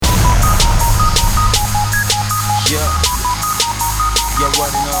Yeah, you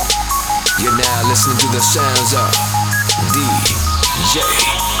already know. You're now listening to the sounds of DJ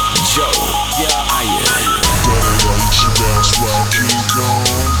Joe. Yeah, I am.誰が一番スワーキング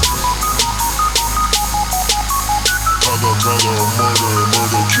ただただ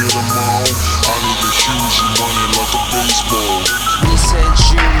murder kill them all I need the huge money like a baseball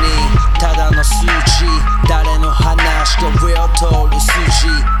 2012ただの数字誰の話が real 通る数字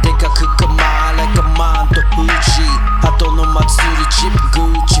でかく構えlike a manと富士後の祭りチッ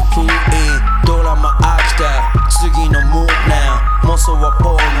プグッチ封印ドラマ飽きた次のムーブnow妄想は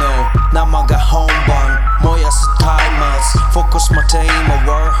ポーノ生が本番燃やす松明 Focus また今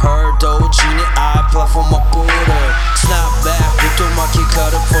word heard 同時に I platform はブルー Snap back 太巻きカ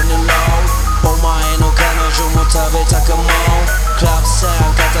リフォルニアロードお前の彼女も食べたかもクラブサウ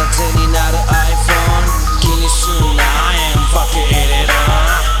ン片手になる iPhone 気にすんな I am fucking it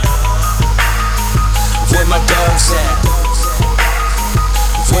up Where my dogs at?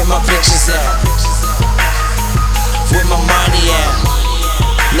 Where my bitches at? Where my money at?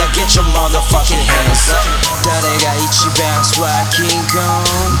 Now get your motherfucking hands up 誰が一番スワーキング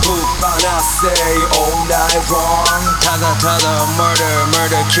ぶっ放せ all night long ただただ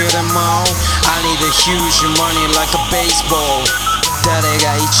murder kill them all I need a huge money like a baseball 誰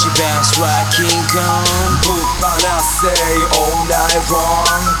が一番スワーキングぶっ放せ all night long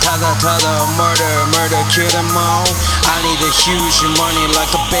ただただ murder kill them all I need a huge money like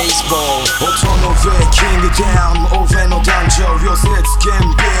a baseball 音の上キングダウン俺の誕生寄せつけん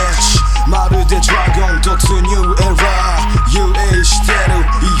ビッチまるでドラゴン突入エラー遊泳してる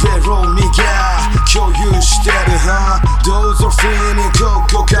イエローにが共有してるどうぞフリーにこ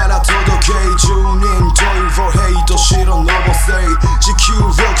こから届け10人トイロヘイト白のぼせ時給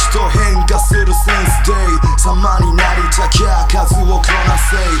6と変化するセンスデイ様になりたきゃ数をこな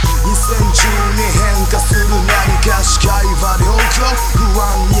せ2010に変化する何か視界は良好不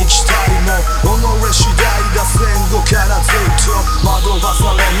安に期待も己次第が戦後からずっと惑わ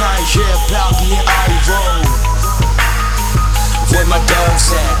されないヒップホップに愛を Where my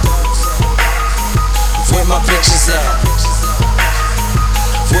dogs at? Where my bitches at?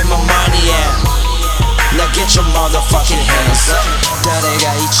 Where my money at? Now get your motherfucking hands up 誰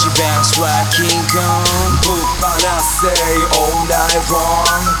が一番スワーキングぶっ放せ all night long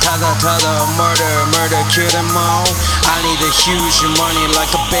ただただ murder kill them all I need a huge money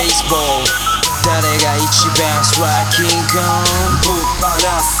like a baseball 誰が一番スワーキングぶっ放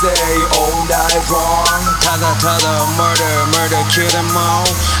せ all night long ただただ murder kill them all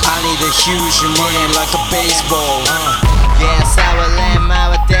I need a huge money like a baseball Yeah 触れ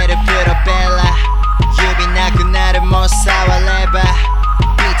回ってるプロペラ指なくなるもう触れば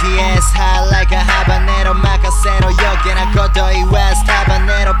BTS high like a habanero 任せろ余計なこと言わすハバ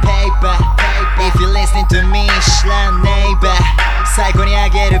ネロ paper If you listening to me 知らんネイバー最後に上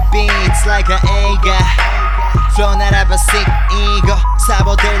げる beats like a 映画 Flow ならば sick ego サ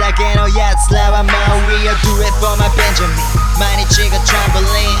ボってるだけのやつらはもう Real do it for my Benjamin 毎日がトランポリ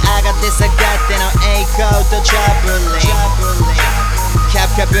ン上がって下がっての栄光とトラブリンキャ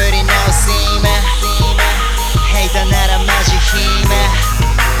プかぶりのシーマヘイターならマジ暇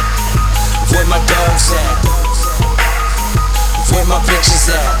Where my dogs at? Where my bitches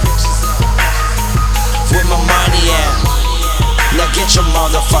at? Where my money at? Now get your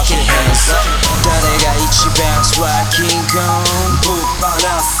motherfucking hands up 誰が一番スワーキングぶっ放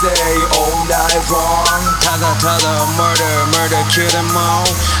せ all night long ただただ murder kill them all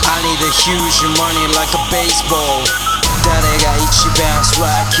I need a huge money like a baseball 誰が一番スワ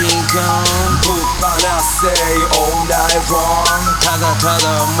ーキングぶっ放せ all night long ただた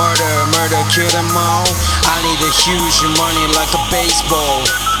だ murder kill them all I need a huge money like a baseball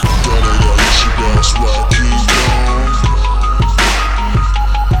誰が一番スワーキング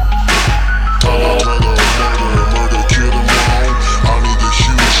ただただ murder kill them all I need a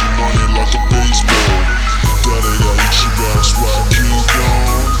huge money like a baseball 誰が一番スワーキング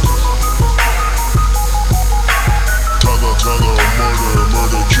ただただ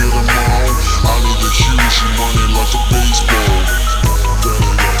murder kill them all I need a huge money